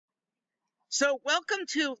So welcome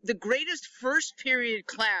to the greatest first period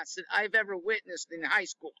class that I've ever witnessed in high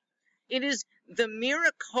school. It is the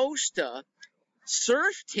Mira Costa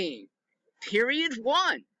surf team, period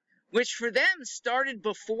 1, which for them started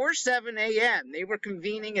before 7 a.m. They were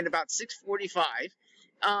convening at about 6:45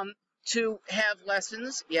 to have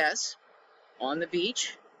lessons, yes, on the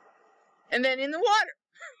beach, and then in the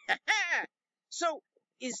water. So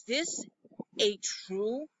is this a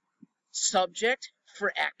true subject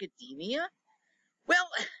for academia? Well,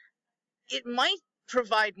 it might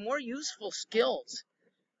provide more useful skills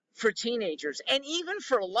for teenagers and even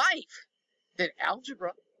for life than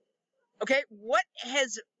algebra. Okay, what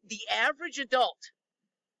has the average adult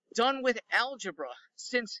done with algebra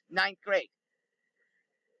since 9th grade?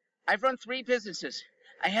 I've run 3 businesses.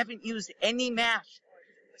 I haven't used any math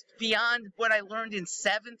beyond what I learned in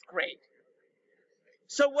 7th grade.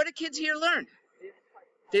 So what do kids here learn?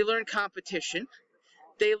 They learn competition.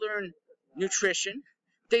 They learn nutrition.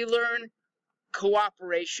 They learn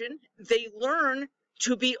cooperation. They learn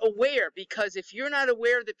to be aware, because if you're not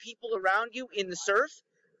aware of the people around you in the surf,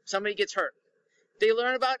 somebody gets hurt. They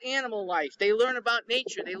learn about animal life. They learn about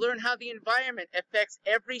nature. They learn how the environment affects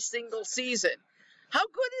every single season. How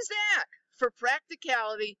good is that for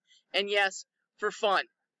practicality and, yes, for fun?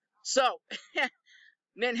 So,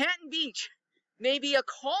 Manhattan Beach may be a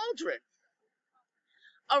cauldron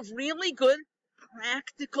of really good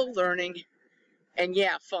practical learning and,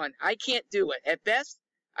 yeah, fun. I can't do it. At best,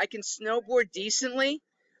 I can snowboard decently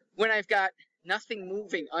when I've got nothing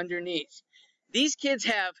moving underneath. These kids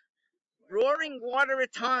have roaring water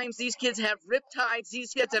at times. These kids have riptides.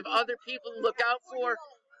 These kids have other people to look out for.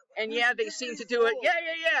 And, yeah, they seem to do it.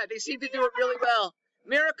 Yeah. They seem to do it really well.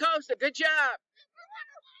 Mira Costa, good job.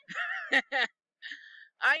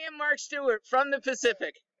 I am Mark Stewart from the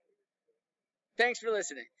Pacific. Thanks for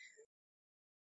listening.